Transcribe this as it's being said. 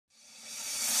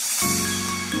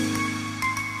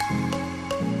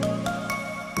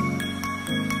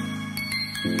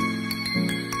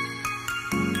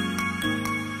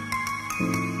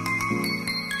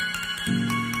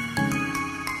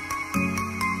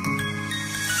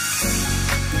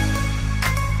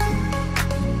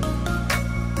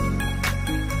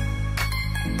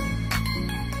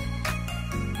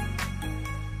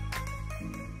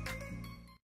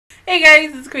Hey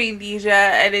guys, it's Queendija,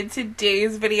 and in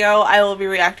today's video, I will be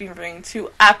reacting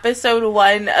to episode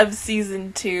 1 of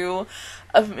season 2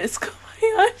 of Miss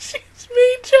Kobayashi's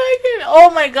Maid Dragon.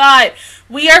 Oh my god,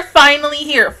 we are finally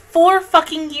here, 4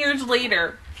 fucking years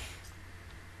later.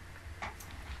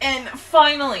 And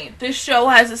finally, this show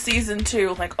has a season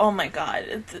 2. Like, oh my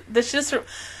god, this just,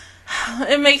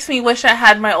 it makes me wish I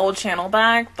had my old channel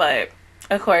back, but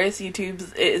of course,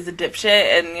 YouTube is a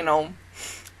dipshit, and you know,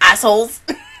 assholes.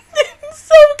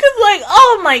 So, because, like,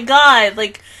 oh my god,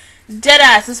 like,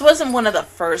 deadass, this wasn't one of the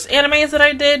first animes that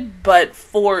I did, but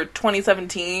for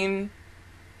 2017,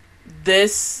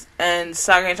 this and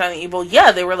Saga Shine the Evil,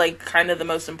 yeah, they were, like, kind of the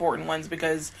most important ones,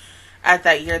 because at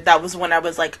that year, that was when I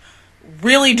was, like,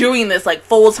 really doing this, like,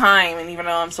 full-time, and even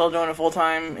though I'm still doing it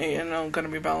full-time, you know, I'm gonna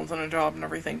be balancing a job and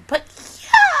everything, but, yeah,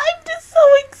 I'm just so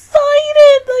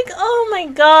excited, like, oh my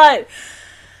god,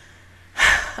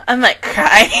 I'm, like,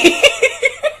 crying.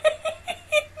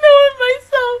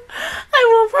 Myself, I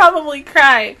will probably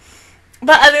cry.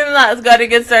 But other than that, let's go to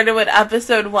get started with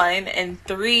episode 1 in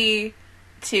 3,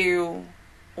 2,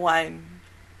 1,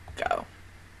 go.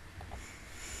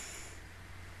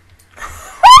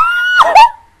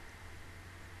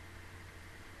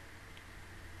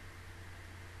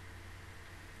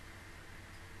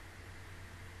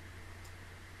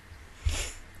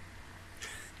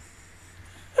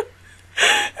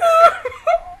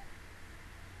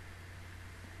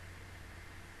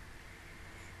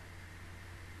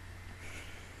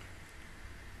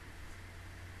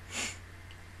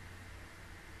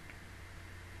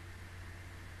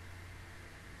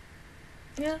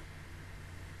 Yeah.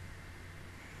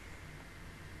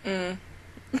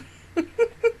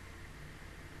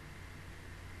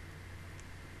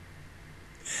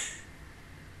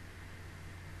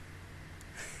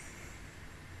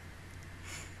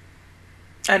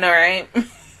 I know, right?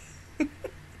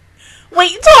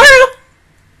 Wait, Toru!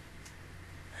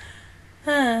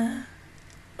 Oh,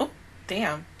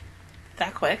 damn.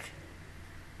 That quick.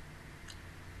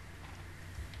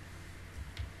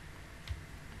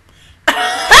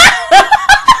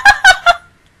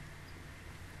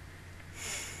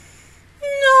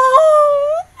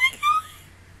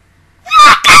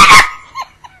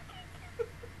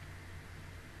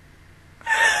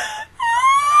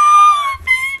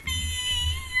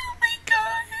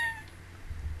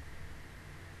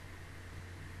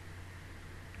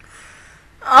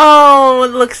 Oh, it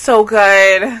looks so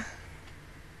good. Oh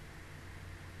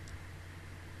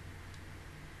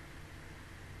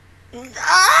my god,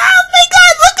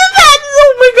 look at that!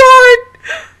 Oh my god!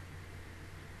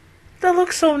 That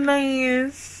looks so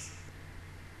nice.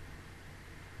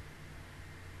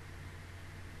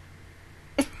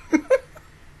 Baby!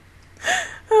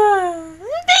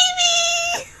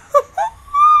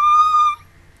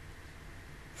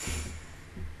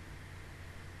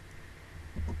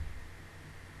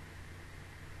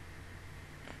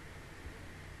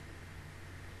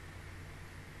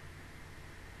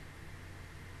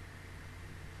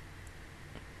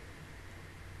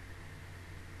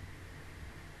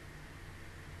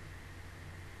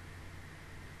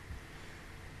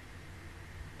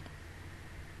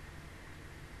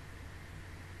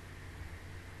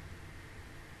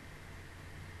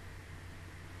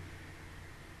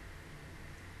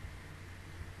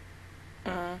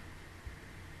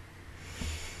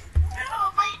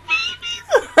 Oh, my babies!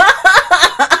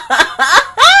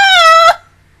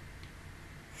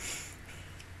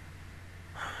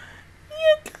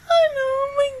 You can't,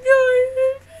 oh my god.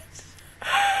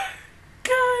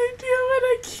 God damn it,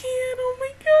 I can't, oh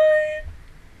my god.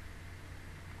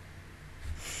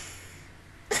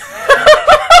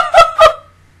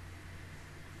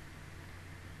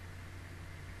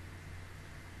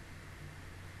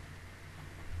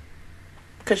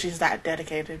 Because she's that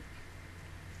dedicated.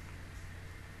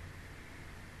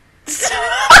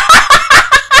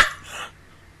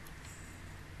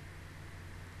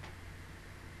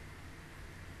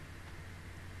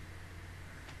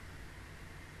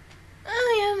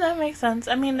 Oh yeah, that makes sense.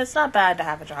 I mean, it's not bad to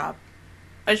have a job.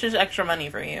 It's just extra money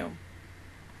for you.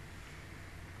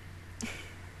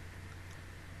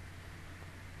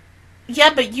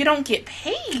 Yeah, but you don't get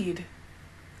paid.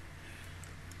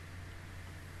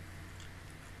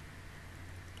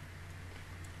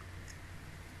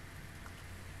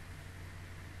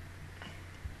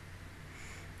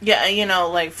 Yeah, you know,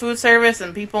 like food service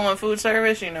and people in food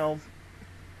service, you know,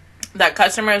 that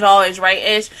customer is always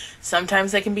right-ish.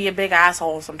 Sometimes they can be a big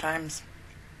asshole sometimes.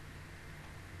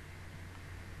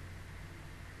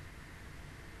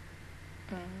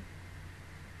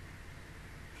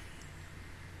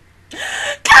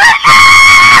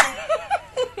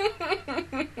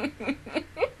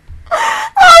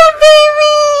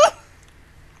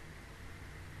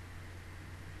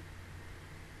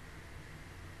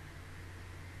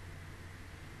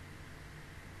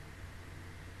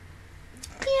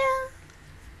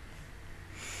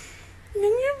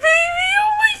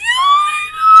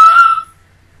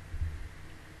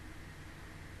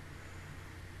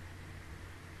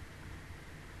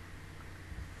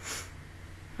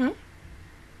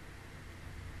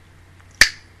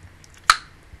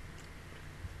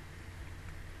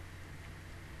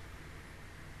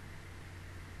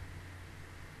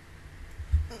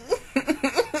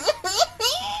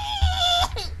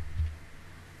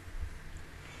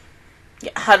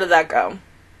 How did that go?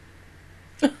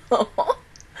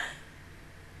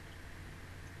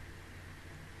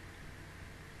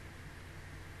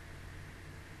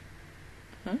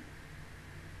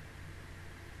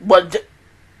 What?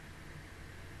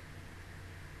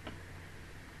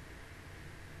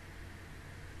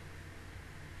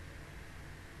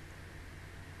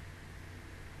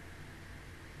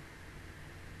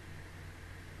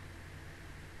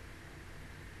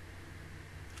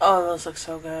 Oh, those look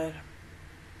so good.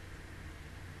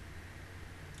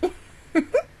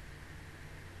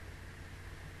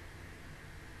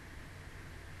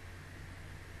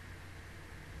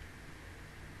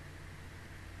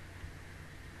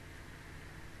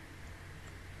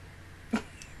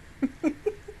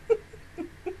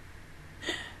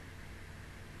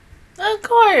 Of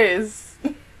course.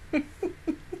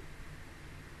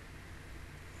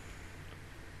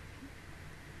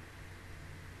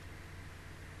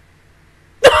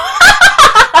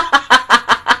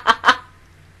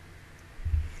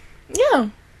 Yeah.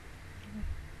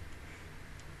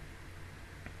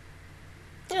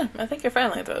 Yeah, I think you're fine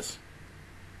like this.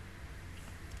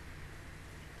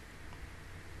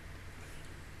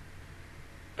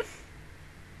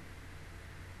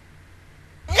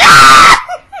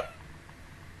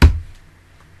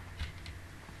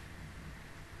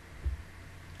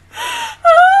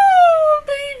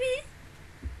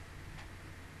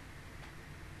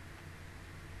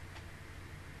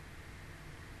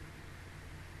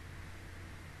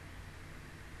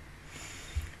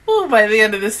 By the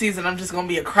end of this season, I'm just gonna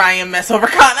be a crying mess over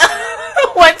Kana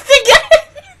once again.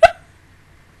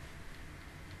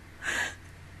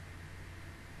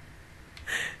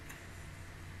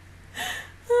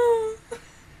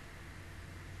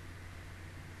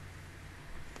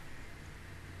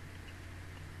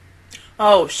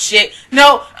 Oh shit!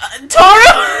 No,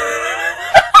 Toru.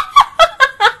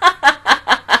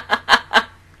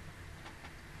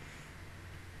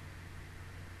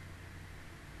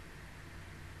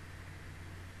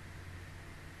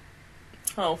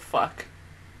 Oh, fuck.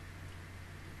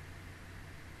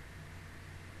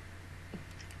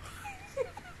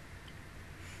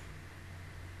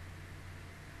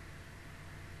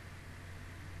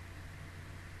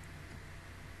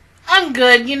 I'm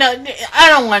good, you know, I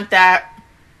don't want that.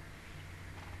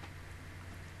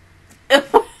 I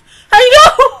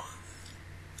know!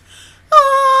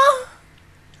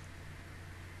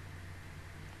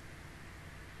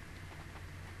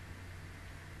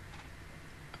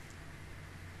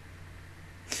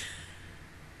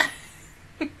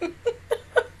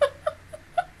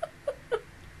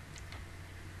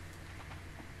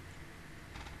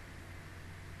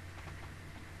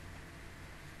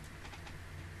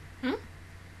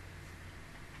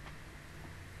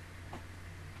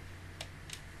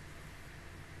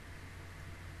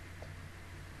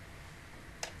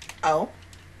 Aww. Oh.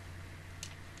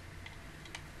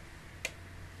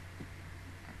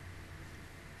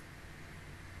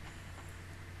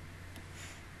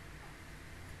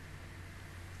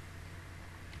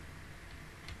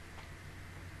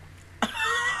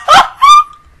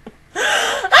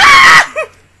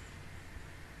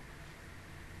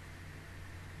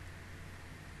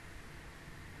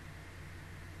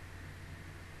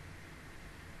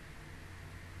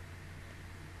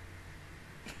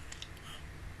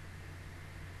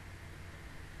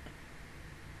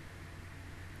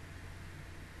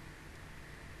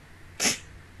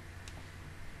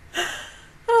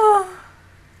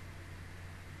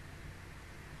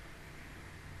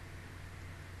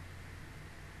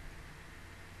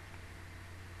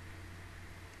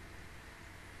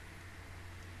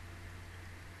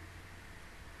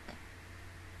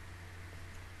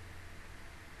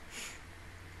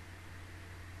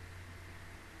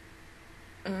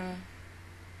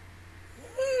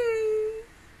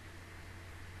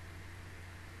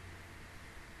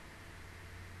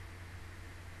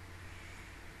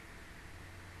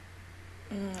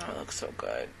 That looks so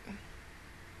good.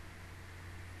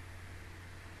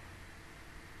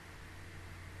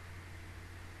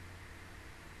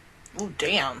 Oh,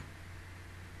 damn.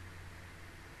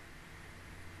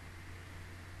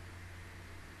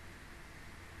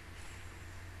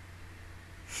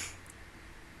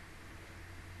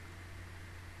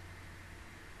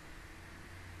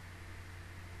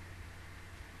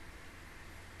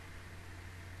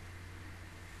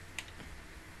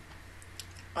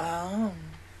 Oh.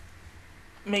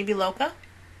 Maybe Loka?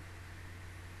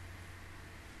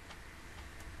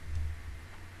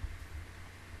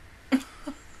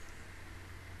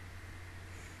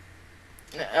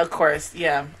 Of course,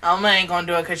 yeah. Alma ain't gonna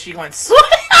do it because she going sweat.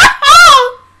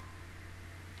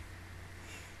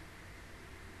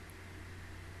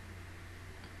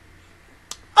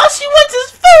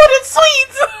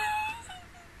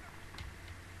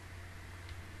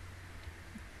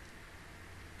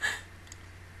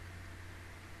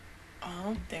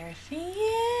 There she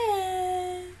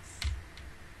is.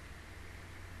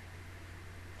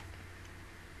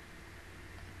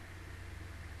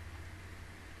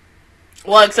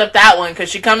 Well, except that one, because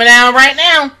she's coming out right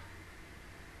now.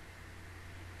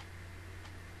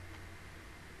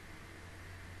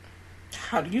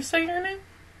 How do you say your name?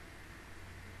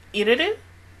 Iridu?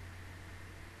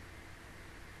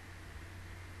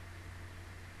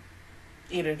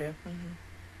 Iridu. Mm-hmm.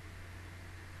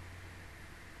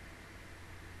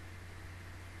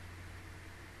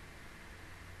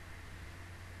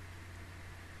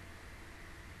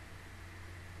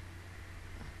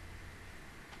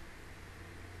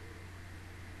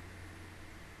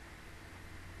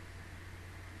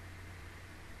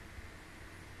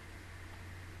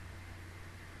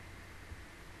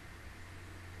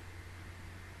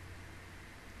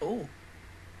 Oh.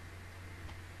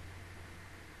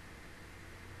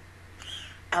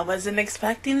 I wasn't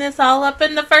expecting this all up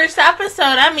in the first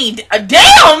episode. I mean,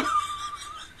 damn!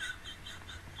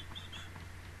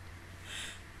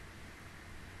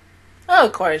 Oh,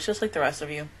 of course, just like the rest of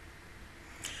you.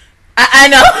 I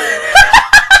know.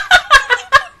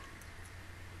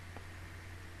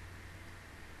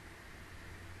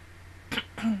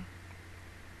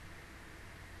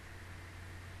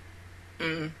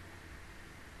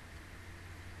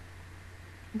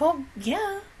 Well,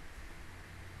 yeah.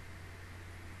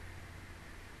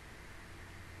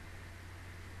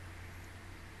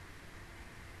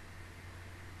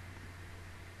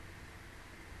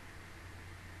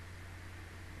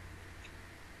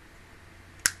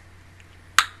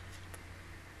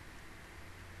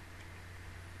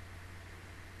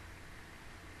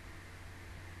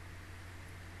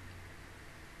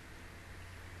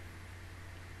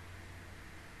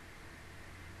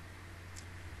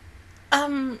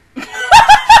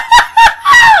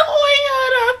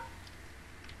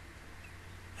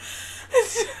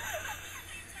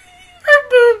 Her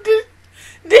boob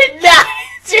did not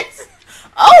just.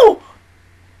 Oh!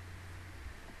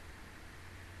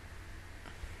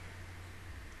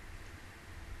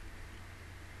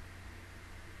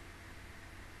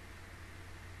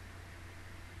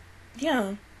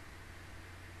 Yeah.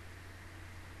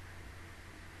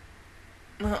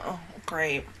 Oh,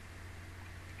 great.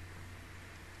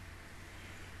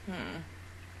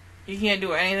 You can't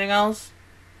do anything else?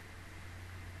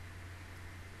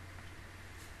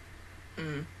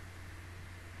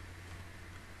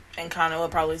 And Kana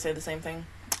would probably say the same thing.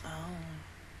 Oh.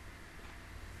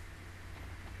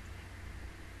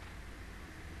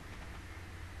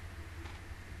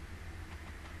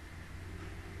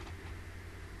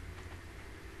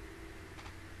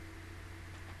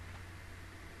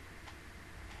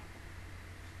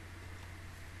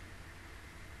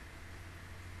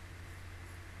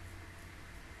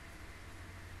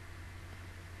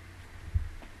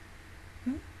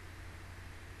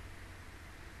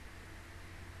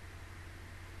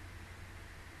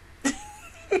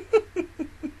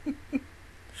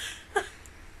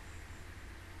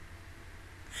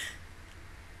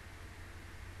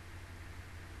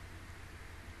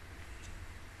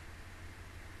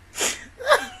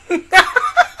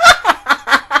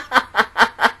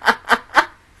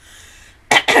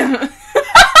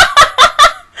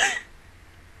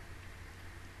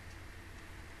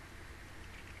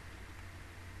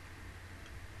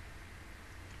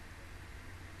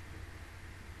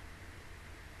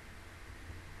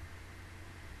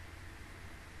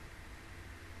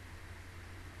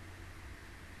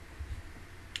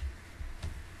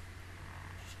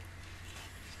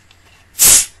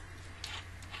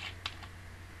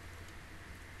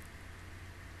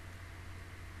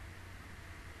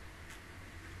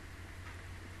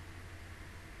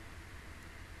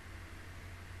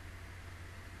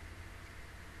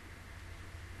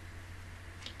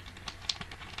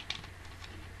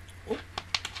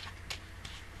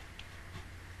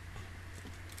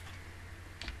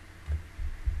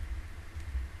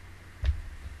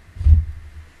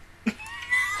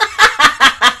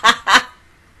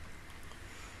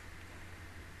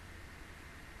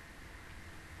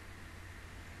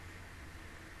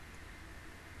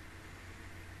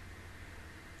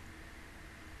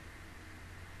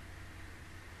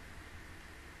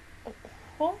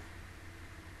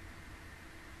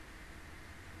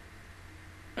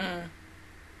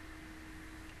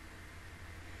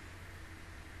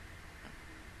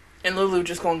 And Lulu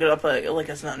just gonna get up like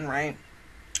it's nothing, right?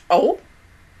 Oh?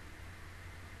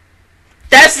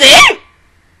 That's it?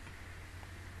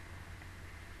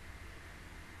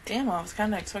 Damn, I was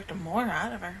kind of expecting more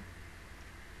out of her.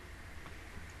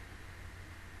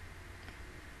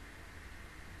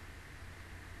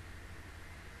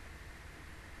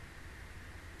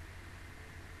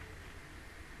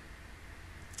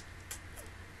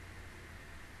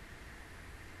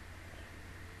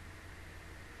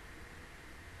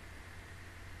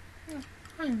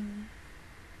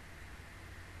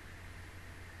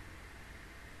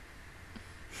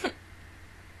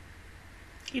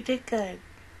 You did good.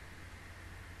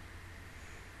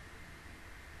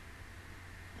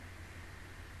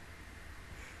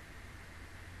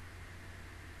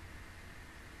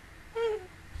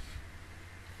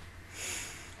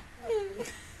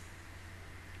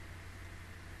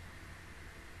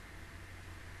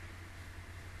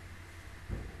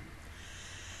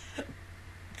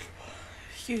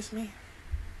 Excuse me.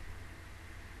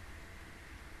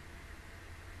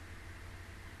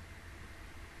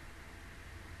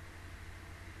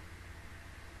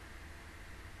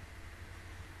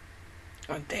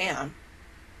 Oh, damn.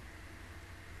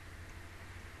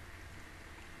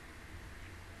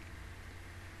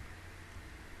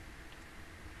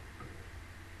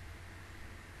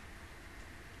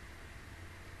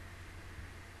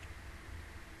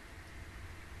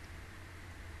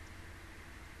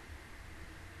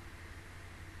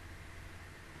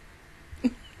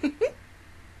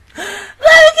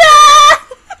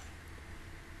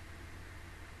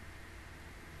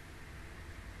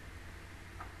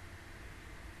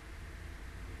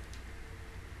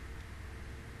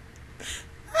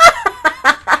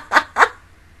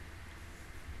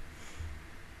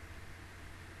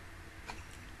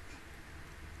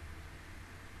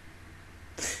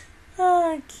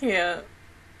 Oh, I can't.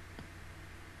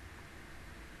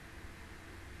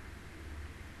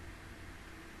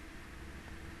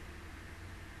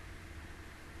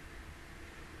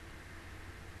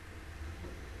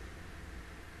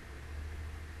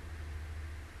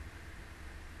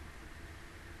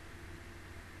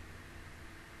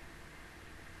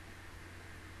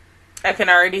 I can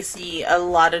already see a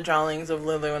lot of drawings of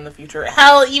Lulu in the future.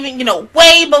 Hell, even,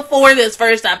 way before this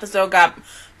first episode got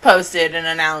posted and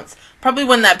announced. Probably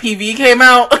when that PV came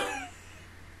out.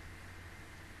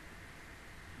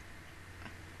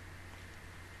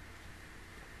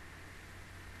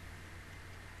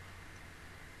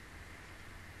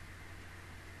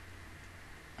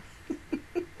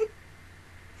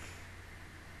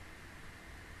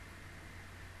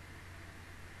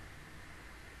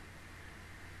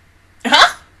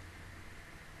 Huh?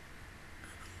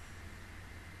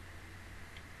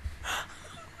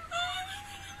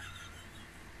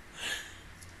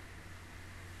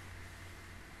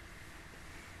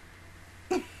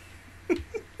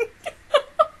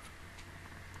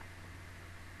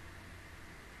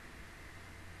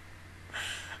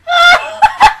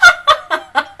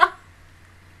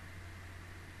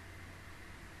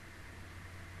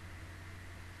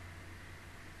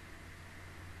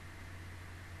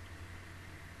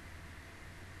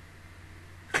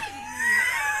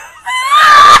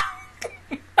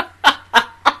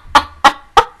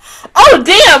 Oh,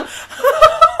 damn!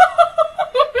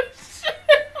 Shit,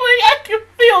 I can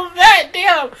feel that,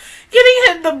 damn! Getting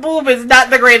hit in the boob is not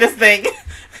the greatest thing.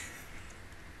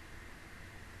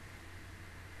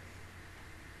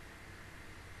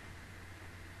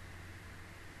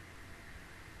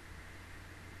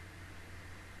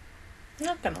 You're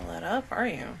not gonna let up, are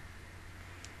you?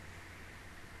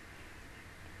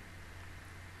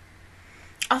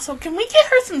 Also, can we get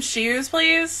her some shoes,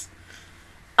 please?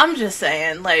 I'm just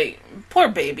saying, poor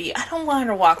baby. I don't want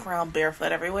her to walk around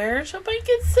barefoot everywhere. She'll might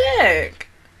get sick.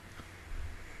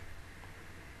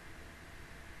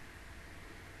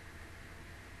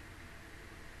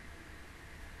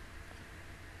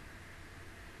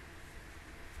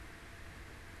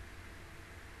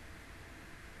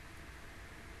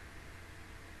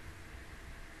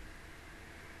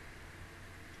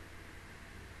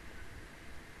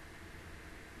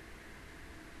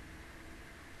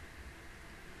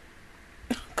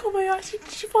 Kobayashi,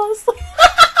 did she fall asleep?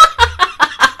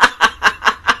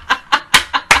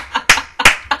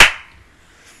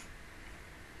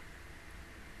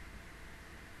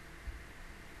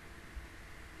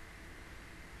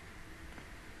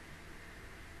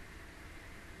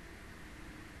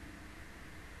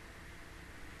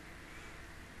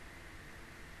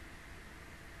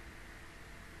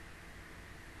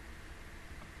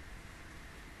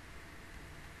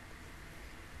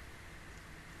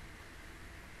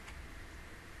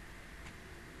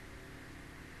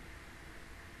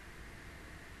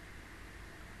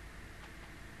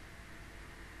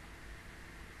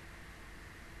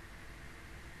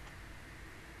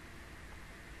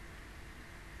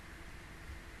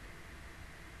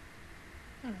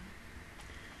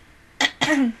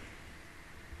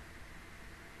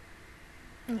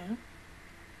 No.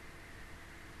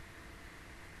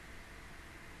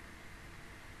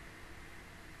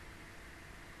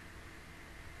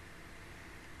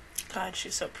 God,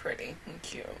 she's so pretty and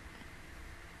cute.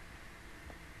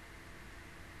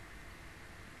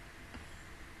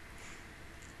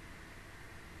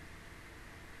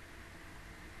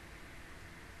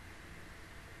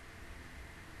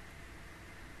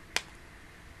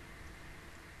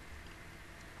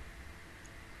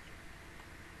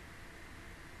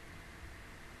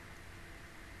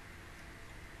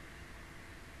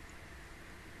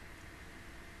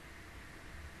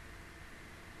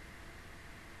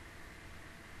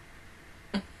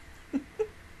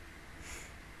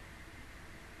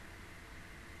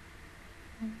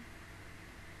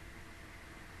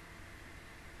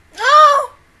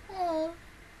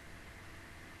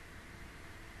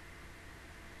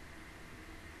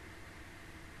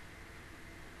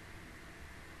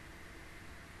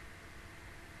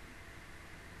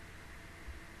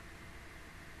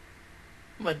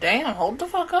 But damn, hold the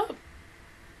fuck up.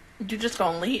 You just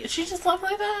gonna leave? She just left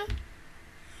like that?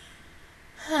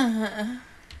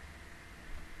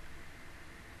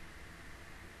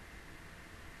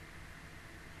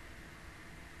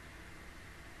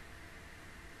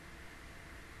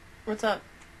 What's up?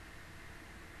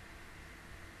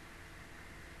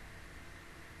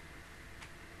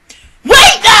 Wait!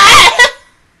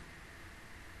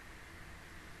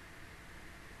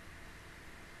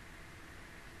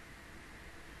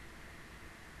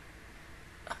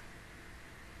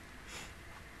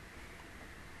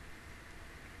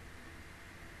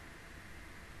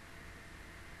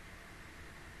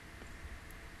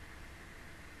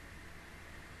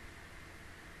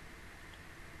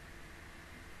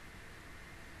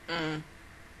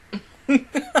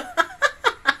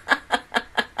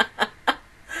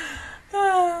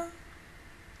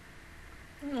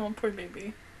 Oh, poor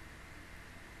baby.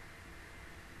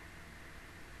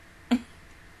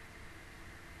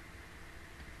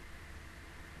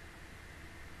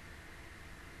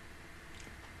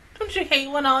 Don't you hate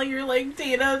when all your like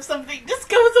data of something just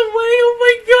goes away? Oh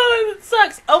my god, it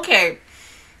sucks. Okay.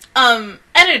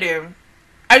 Editor.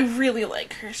 I really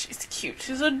like her. She's cute.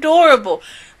 She's adorable.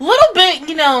 Little bit,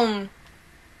 you know.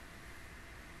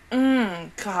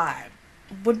 God.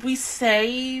 Would we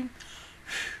say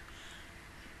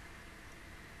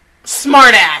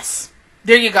smart ass?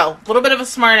 There you go. A little bit of a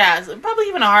smart ass. Probably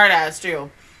even a hard ass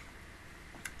too.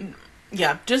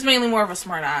 Yeah, just mainly more of a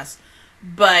smart ass.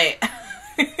 But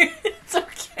it's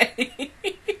okay.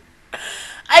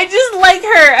 I just like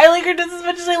her. I like her just as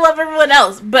much as I love everyone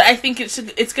else. But I think it's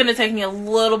going to take me a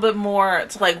little bit more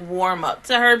to like warm up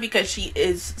to her because she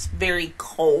is very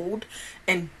cold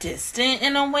and distant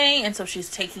in a way. And so she's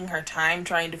taking her time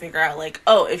trying to figure out like,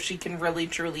 oh, if she can really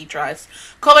truly trust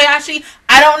Kobayashi.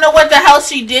 I don't know what the hell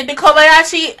she did to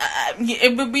Kobayashi.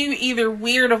 It would be either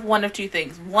weird of one of two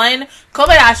things. One,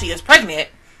 Kobayashi is pregnant.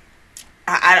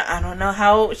 I don't know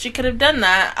how she could have done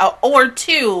that. Or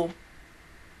two,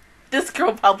 this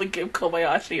girl probably gave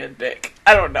Kobayashi a dick.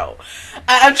 I don't know.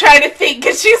 I'm trying to think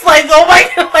because she's like, oh my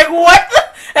god, like what?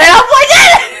 And I'm like,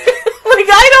 like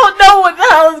I don't know what the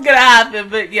hell is gonna happen.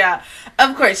 But yeah,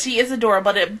 of course she is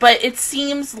adorable. But it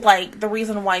seems like the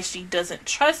reason why she doesn't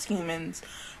trust humans,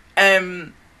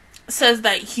 says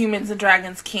that humans and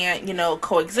dragons can't, you know,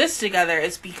 coexist together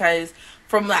is because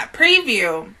from that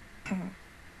preview,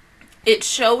 it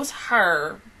shows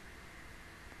her.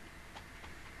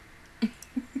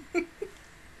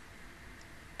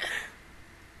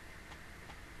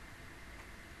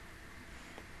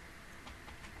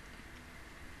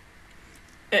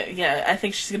 Yeah, I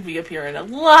think she's going to be appearing a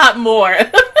lot more. Oh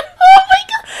my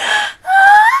god.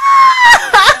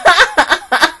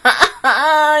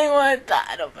 I want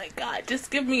that. Oh my god. Just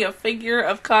give me a figure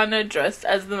of Kana dressed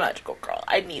as the magical girl.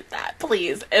 I need that,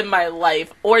 please, in my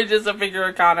life. Or just a figure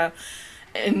of Kana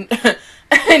in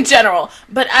general.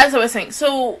 But as I was saying,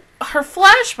 so her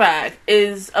flashback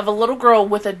is of a little girl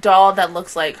with a doll that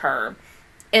looks like her.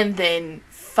 And then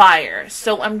fire.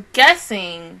 So I'm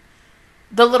guessing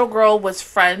the little girl was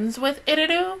friends with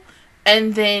Iriru,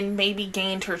 and then maybe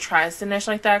gained her trust and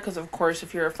like that. Because of course,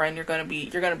 if you're a friend, you're gonna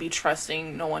be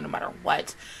trusting no one, no matter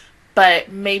what.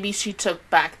 But maybe she took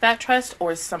back that trust,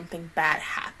 or something bad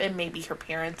happened. Maybe her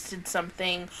parents did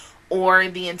something, or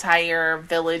the entire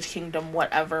village, kingdom,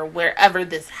 whatever, wherever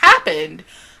this happened,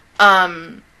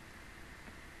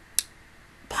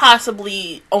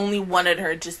 possibly only wanted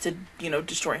her just to, you know,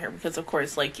 destroy her, because of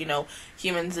course, like, you know,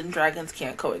 humans and dragons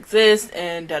can't coexist,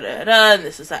 and da-da-da, and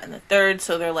this is that and the third,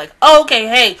 so they're like, oh, okay,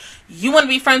 hey, you want to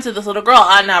be friends with this little girl?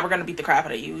 Nah, we're gonna beat the crap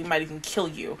out of you, we might even kill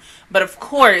you. But of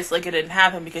course, like, it didn't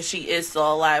happen because she is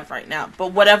still alive right now.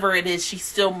 But whatever it is, she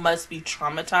still must be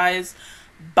traumatized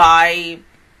by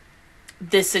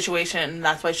this situation, and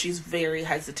that's why she's very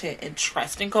hesitant in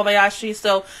trusting Kobayashi.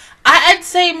 So I'd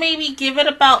say maybe give it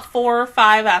about 4 or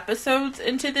 5 episodes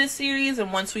into this series,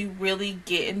 and once we really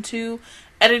get into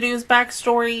Iriru's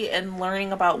backstory and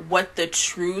learning about what the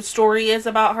true story is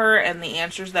about her and the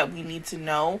answers that we need to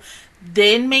know,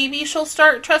 then maybe she'll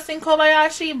start trusting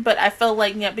Kobayashi. But I feel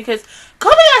like, yeah, because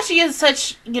Kobayashi is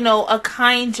such, you know, a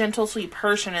kind, gentle, sweet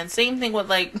person, and same thing with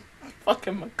like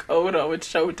fucking Makoto and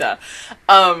Shota.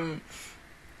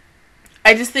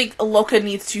 I just think Loka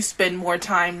needs to spend more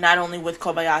time not only with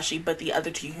Kobayashi, but the other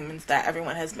 2 humans that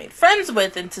everyone has made friends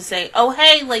with, and to say, oh,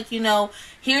 hey, like, you know,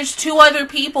 here's 2 other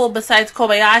people besides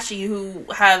Kobayashi who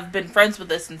have been friends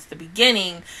with us since the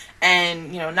beginning,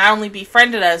 and, you know, not only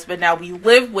befriended us, but now we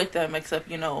live with them, except,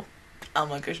 you know,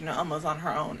 Elma, because, you know, Elma's on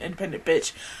her own, independent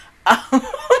bitch.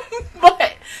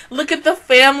 But look at the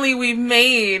family we've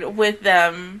made with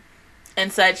them.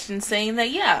 and such, and saying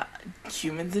that, yeah,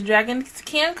 humans and dragons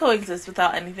can coexist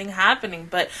without anything happening.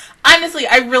 But honestly,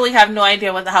 I really have no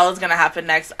idea what the hell is going to happen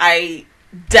next. I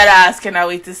deadass cannot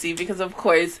wait to see, because of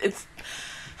course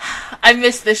I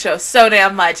miss this show so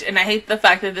damn much, and I hate the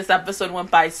fact that this episode went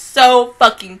by so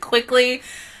fucking quickly.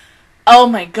 Oh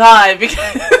my god,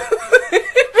 because this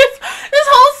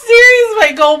whole series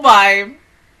might go by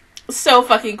so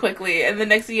fucking quickly, and the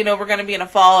next thing you know, we're gonna be in a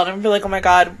fall, and I'm gonna be like, oh my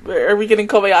god, are we getting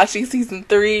Kobayashi season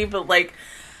 3? But like,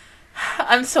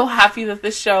 I'm so happy that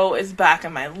this show is back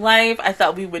in my life. I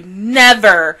thought we would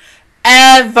never,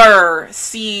 ever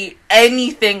see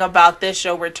anything about this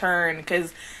show return,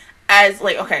 because as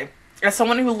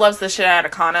someone who loves the shit out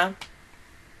of Kana,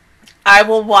 I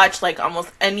will watch like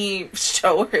almost any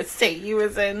show where Seiyu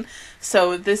is in.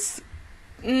 So this,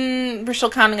 we're still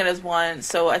counting it as one.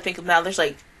 So I think now there's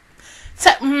like,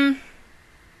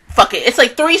 fuck it. It's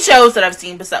like 3 shows that I've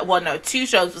seen besides, 2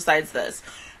 shows besides this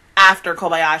after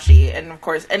Kobayashi. And of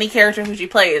course, any character who she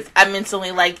plays, I'm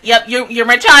instantly like, yep, you're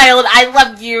my child. I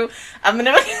love you. I'm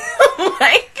gonna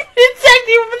like protect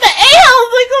you from the ales.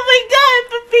 Like, oh my god,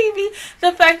 but baby,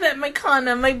 the fact that my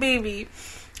Kana, my baby,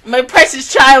 my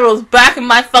precious child was back in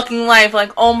my fucking life.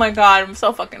 Like, oh my god, I'm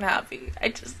so fucking happy.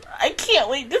 I can't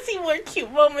wait to see more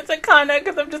cute moments of Kana,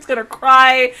 because I'm just gonna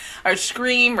cry or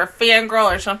scream or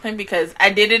fangirl or something, because I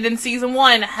did it in season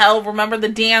 1. Hell, remember the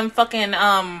damn fucking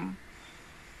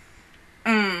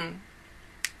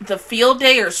the field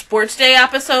day or sports day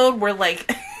episode where like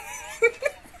in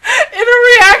a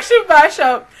reaction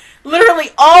mashup, literally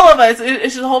all of us,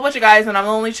 it's just a whole bunch of guys and I'm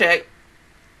the only chick,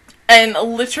 and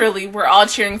literally we're all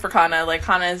cheering for Kana. Like,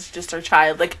 Kana is just our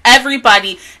child. Like,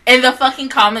 everybody in the fucking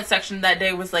comment section that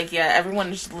day was like, yeah, everyone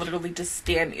is literally just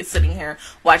sitting here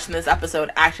watching this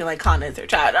episode acting like Kana is their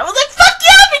child. I was like, fuck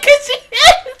yeah, because she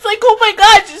is. It's like, oh my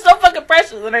god, she's so fucking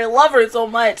precious and I love her so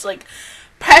much. Like,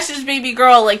 precious baby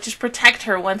girl, like, just protect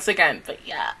her once again. But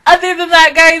yeah, other than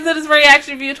that, guys, that is my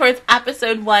reaction review towards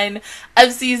episode 1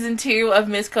 of season 2 of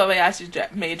Miss Kobayashi's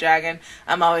Maid Dragon.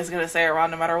 I'm always gonna say it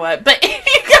wrong no matter what. But if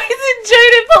you guys enjoyed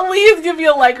it, please give me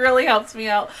a like. It really helps me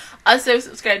out. Also,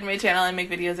 subscribe to my channel. I make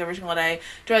videos every single day.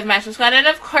 Join the Master Squad. And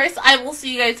of course, I will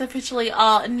see you guys officially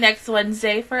all next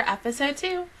Wednesday for episode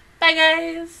 2. Bye,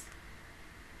 guys!